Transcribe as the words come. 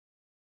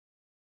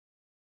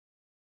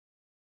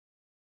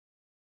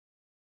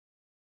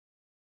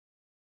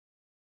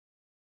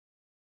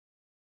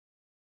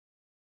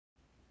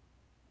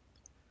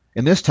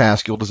In this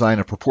task, you'll design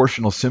a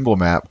proportional symbol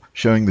map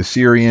showing the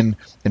Syrian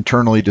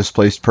internally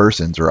displaced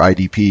persons, or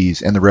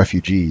IDPs, and the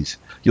refugees.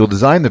 You'll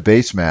design the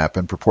base map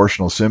and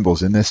proportional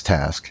symbols in this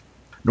task.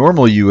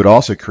 Normally, you would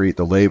also create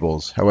the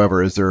labels.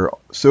 However, as there are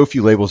so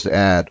few labels to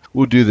add,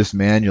 we'll do this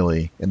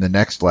manually in the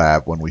next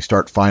lab when we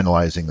start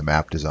finalizing the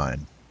map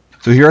design.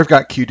 So here I've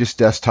got QGIS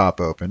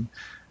Desktop open,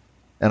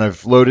 and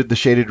I've loaded the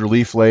shaded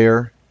relief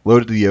layer,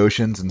 loaded the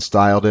oceans and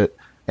styled it,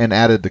 and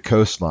added the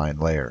coastline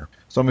layer.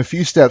 So I'm a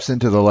few steps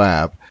into the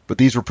lab, but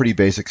these were pretty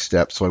basic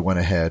steps, so I went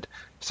ahead.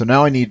 So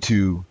now I need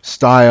to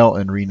style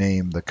and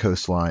rename the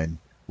coastline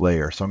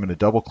layer. So I'm going to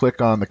double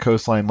click on the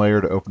coastline layer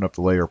to open up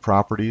the layer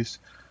properties.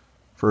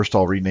 First,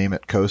 I'll rename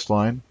it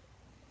Coastline.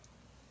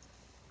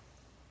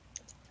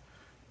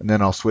 And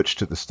then I'll switch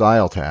to the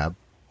Style tab,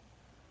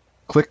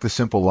 click the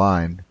simple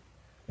line,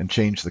 and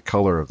change the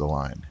color of the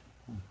line.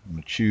 I'm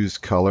going to choose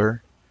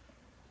Color,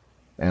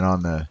 and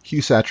on the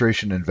Hue,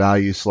 Saturation, and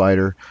Value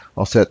slider,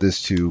 I'll set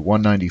this to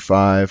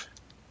 195,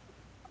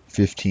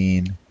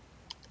 15,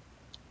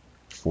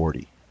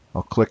 40.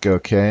 I'll click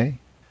OK,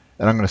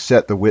 and I'm going to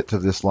set the width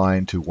of this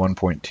line to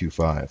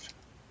 1.25.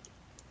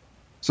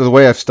 So the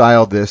way I've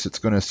styled this, it's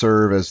going to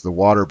serve as the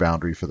water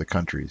boundary for the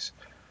countries.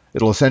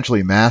 It'll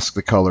essentially mask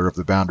the color of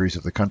the boundaries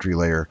of the country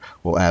layer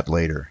we'll add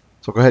later.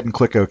 So go ahead and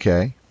click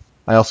OK.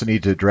 I also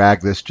need to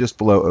drag this just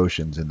below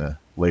oceans in the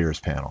Layers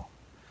panel.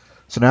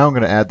 So now I'm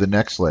going to add the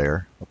next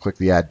layer. I'll click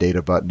the Add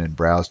Data button and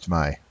browse to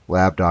my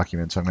lab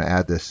documents. I'm going to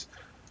add this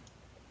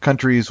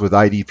Countries with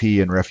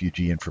IDP and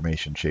Refugee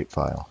Information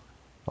shapefile.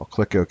 I'll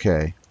click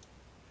OK.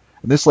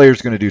 And this layer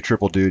is going to do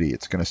triple duty.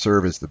 It's going to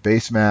serve as the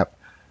base map,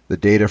 the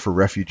data for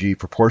refugee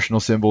proportional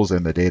symbols,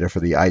 and the data for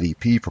the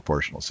IDP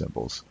proportional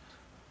symbols.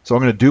 So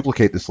I'm going to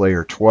duplicate this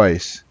layer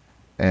twice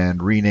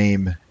and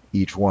rename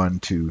each one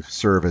to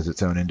serve as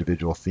its own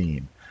individual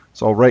theme.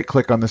 So I'll right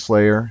click on this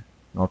layer,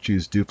 and I'll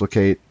choose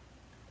Duplicate,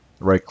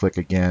 right click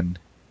again,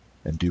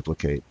 and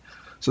Duplicate.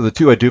 So the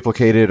two I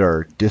duplicated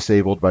are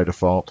disabled by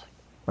default.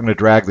 I'm going to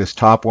drag this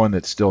top one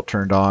that's still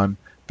turned on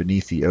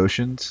beneath the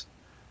oceans,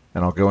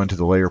 and I'll go into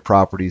the layer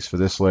properties for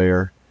this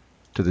layer,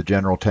 to the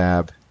General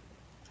tab,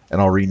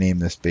 and I'll rename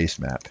this base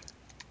map.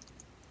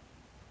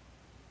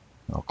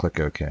 I'll click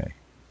OK.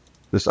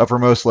 This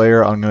uppermost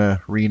layer I'm going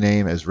to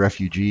rename as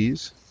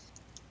Refugees.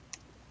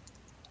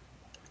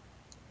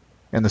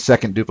 And the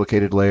second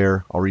duplicated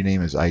layer I'll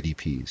rename as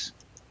IDPs.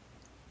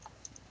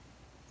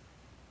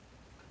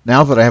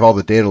 Now that I have all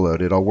the data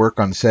loaded, I'll work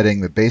on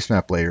setting the base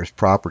map layer's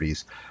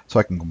properties so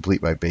I can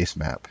complete my base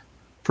map.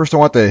 First, I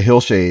want the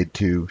hillshade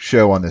to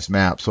show on this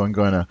map, so I'm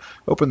going to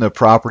open the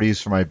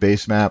properties for my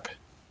base map,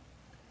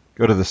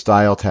 go to the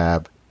Style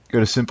tab, go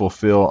to Simple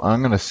Fill.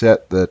 I'm going to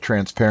set the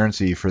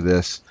transparency for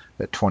this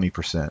at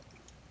 20%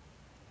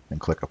 and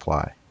click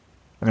Apply.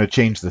 I'm going to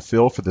change the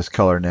fill for this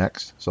color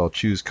next, so I'll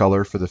choose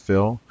Color for the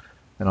fill,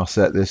 and I'll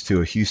set this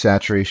to a Hue,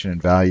 Saturation,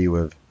 and Value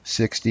of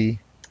 60,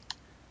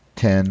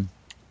 10,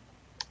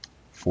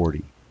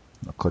 40.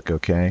 I'll click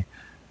OK.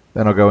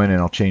 Then I'll go in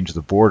and I'll change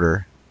the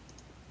border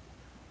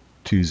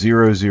to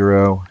 0,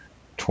 0,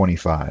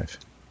 25.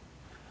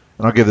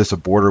 And I'll give this a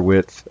border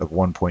width of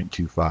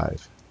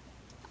 1.25.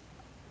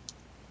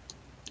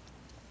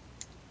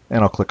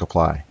 And I'll click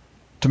Apply.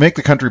 To make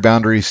the country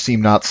boundaries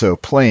seem not so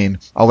plain,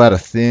 I'll add a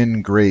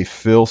thin gray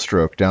fill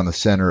stroke down the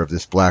center of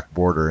this black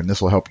border, and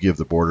this will help give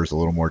the borders a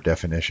little more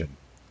definition.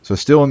 So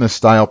still in the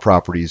Style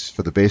properties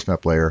for the base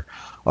map layer,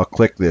 I'll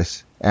click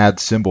this Add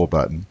Symbol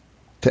button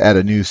to add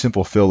a new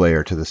Simple Fill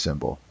layer to the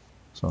symbol.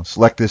 So I'll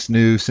select this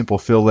new Simple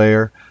Fill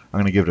layer. I'm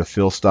going to give it a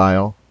fill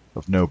style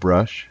of no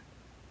brush.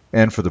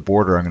 And for the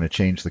border, I'm going to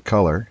change the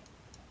color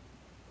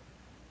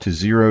to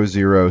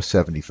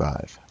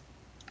 0075.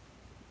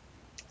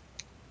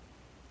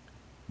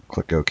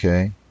 Click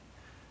OK.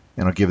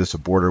 And I'll give this a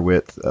border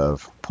width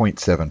of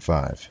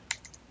 0.75.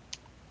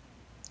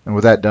 And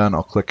with that done,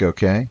 I'll click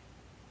OK.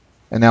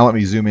 And now let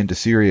me zoom into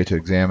Syria to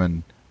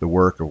examine the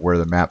work of where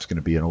the map's going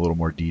to be in a little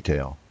more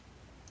detail.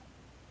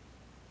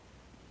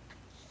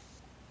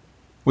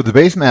 With the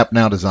base map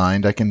now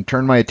designed, I can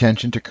turn my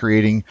attention to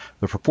creating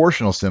the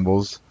proportional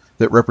symbols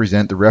that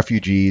represent the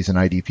refugees and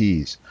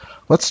IDPs.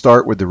 Let's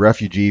start with the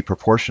refugee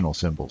proportional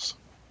symbols.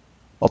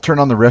 I'll turn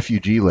on the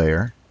refugee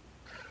layer,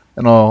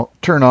 and I'll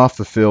turn off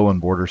the fill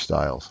and border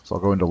styles. So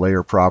I'll go into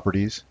Layer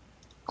Properties,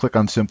 click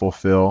on Simple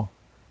Fill,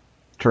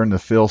 turn the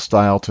fill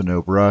style to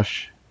no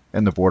brush,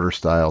 and the border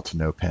style to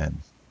no pen,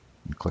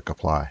 and click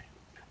Apply.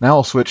 Now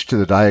I'll switch to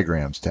the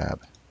Diagrams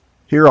tab.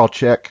 Here I'll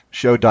check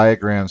Show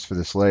Diagrams for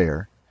this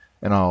layer,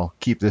 and I'll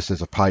keep this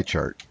as a pie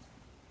chart.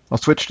 I'll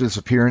switch to this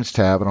Appearance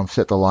tab, and I'll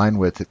set the line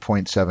width at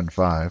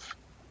 0.75.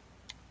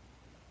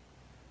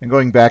 And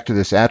going back to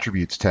this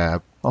Attributes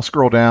tab, I'll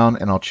scroll down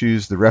and I'll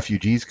choose the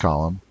Refugees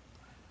column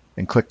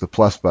and click the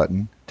plus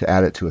button to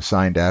add it to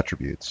Assigned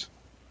Attributes.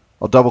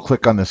 I'll double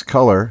click on this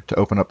color to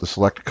open up the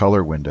Select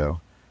Color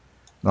window,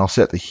 and I'll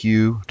set the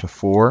hue to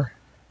 4,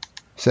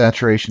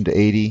 saturation to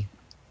 80,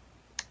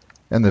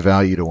 and the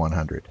value to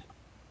 100.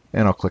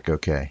 And I'll click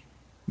OK.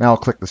 Now I'll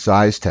click the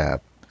Size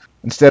tab.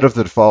 Instead of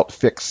the default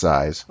fixed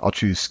size, I'll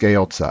choose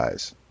Scaled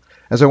Size.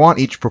 As I want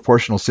each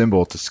proportional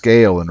symbol to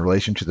scale in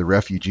relation to the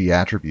refugee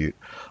attribute,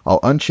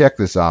 I'll uncheck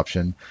this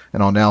option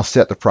and I'll now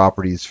set the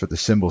properties for the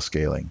symbol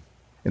scaling.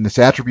 In this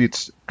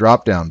attributes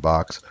drop-down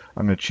box,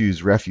 I'm going to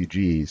choose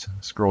refugees,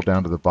 scroll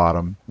down to the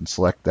bottom and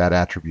select that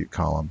attribute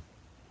column.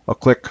 I'll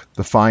click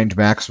the Find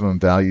Maximum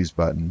Values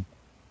button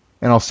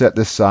and I'll set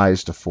this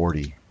size to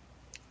 40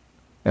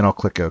 and I'll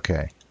click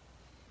OK.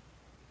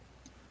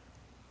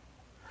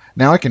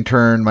 Now I can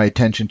turn my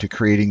attention to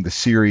creating the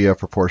Syria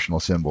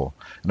proportional symbol.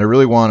 And I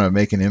really want to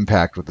make an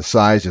impact with the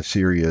size of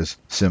Syria's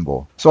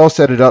symbol. So I'll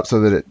set it up so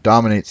that it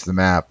dominates the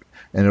map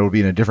and it'll be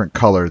in a different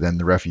color than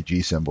the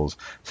refugee symbols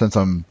since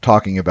I'm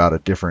talking about a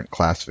different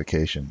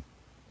classification.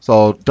 So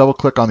I'll double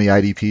click on the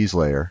IDPs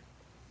layer.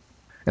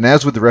 And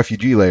as with the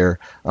refugee layer,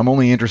 I'm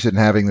only interested in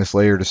having this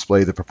layer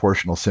display the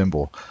proportional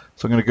symbol.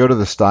 So I'm going to go to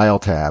the Style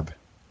tab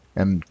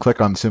and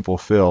click on Simple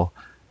Fill,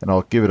 and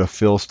I'll give it a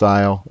fill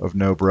style of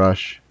no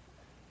brush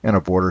and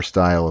a border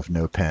style of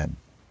no pen,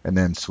 and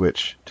then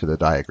switch to the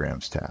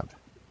Diagrams tab.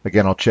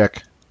 Again, I'll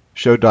check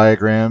Show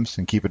Diagrams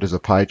and keep it as a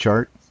pie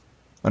chart.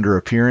 Under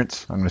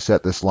Appearance, I'm going to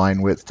set this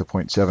line width to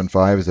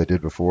 0.75 as I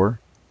did before.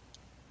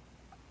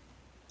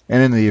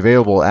 And in the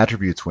Available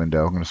Attributes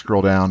window, I'm going to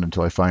scroll down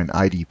until I find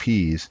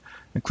IDPs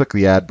and click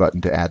the Add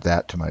button to add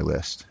that to my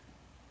list.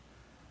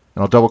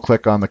 And I'll double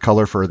click on the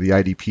color for the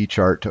IDP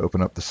chart to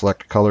open up the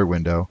Select Color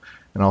window,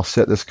 and I'll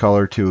set this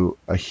color to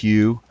a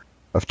hue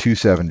of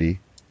 270,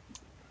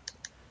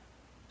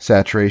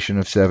 saturation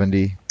of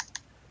 70,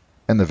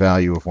 and the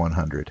value of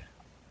 100.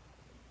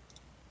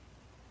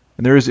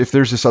 And if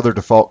there's this other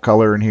default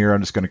color in here,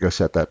 I'm just going to go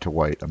set that to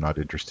white. I'm not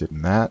interested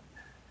in that.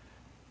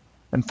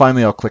 And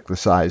finally, I'll click the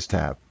Size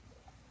tab.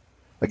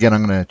 Again,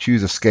 I'm going to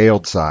choose a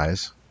scaled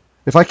size.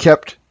 If I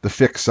kept the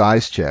fixed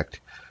size checked,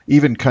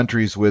 even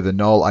countries with a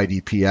null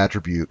IDP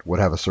attribute would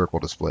have a circle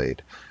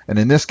displayed. And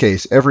in this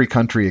case, every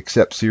country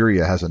except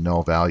Syria has a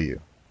null value.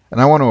 And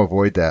I want to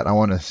avoid that. I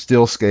want to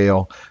still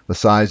scale the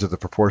size of the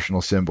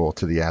proportional symbol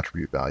to the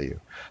attribute value.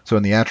 So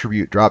in the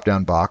attribute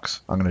drop-down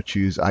box, I'm going to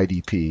choose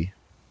IDP.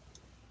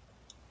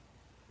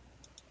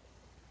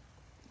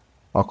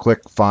 I'll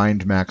click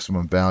Find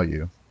Maximum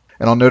Value.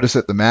 And I'll notice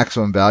that the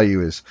maximum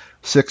value is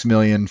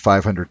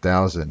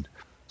 6,500,000.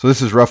 So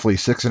this is roughly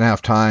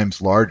 6.5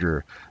 times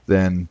larger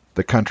than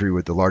the country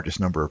with the largest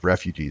number of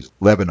refugees,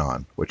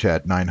 Lebanon, which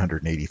had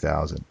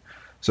 980,000.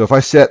 So if I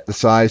set the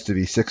size to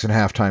be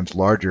 6.5 times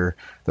larger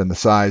than the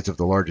size of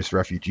the largest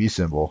refugee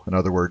symbol, in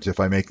other words, if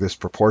I make this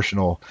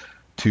proportional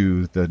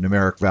to the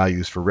numeric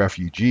values for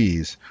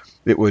refugees,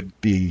 it would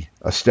be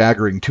a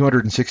staggering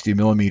 260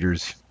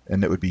 millimeters,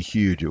 and it would be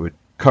huge. It would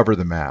cover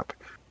the map.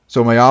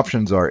 So my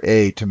options are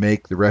A, to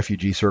make the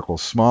refugee circle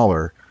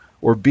smaller,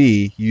 or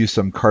B, use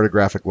some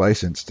cartographic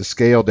license to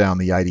scale down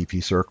the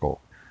IDP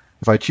circle.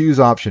 If I choose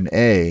option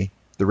A,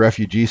 the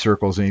refugee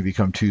circles may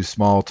become too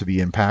small to be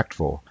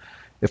impactful.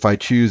 If I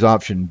choose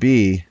option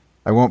B,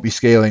 I won't be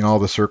scaling all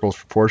the circles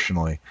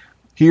proportionally.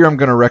 Here I'm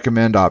going to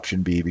recommend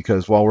option B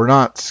because while we're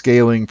not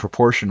scaling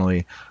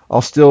proportionally,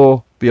 I'll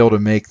still be able to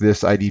make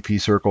this IDP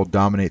circle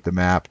dominate the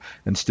map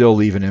and still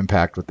leave an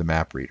impact with the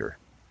map reader.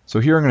 So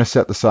here I'm going to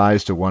set the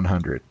size to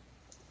 100.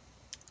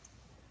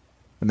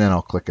 And then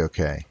I'll click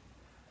OK.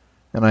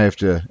 And I have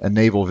to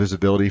enable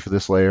visibility for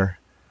this layer.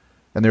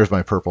 And there's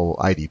my purple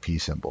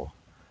IDP symbol.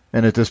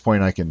 And at this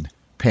point I can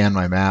pan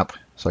my map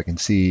so I can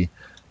see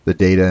the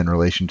data in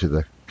relation to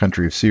the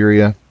country of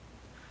Syria.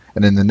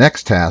 And in the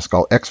next task,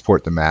 I'll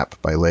export the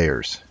map by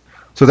layers.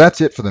 So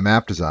that's it for the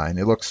map design.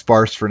 It looks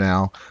sparse for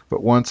now,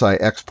 but once I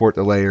export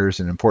the layers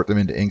and import them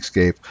into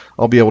Inkscape,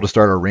 I'll be able to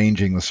start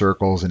arranging the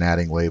circles and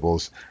adding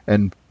labels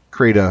and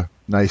create a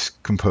nice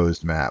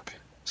composed map.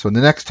 So in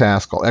the next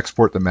task, I'll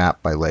export the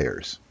map by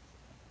layers.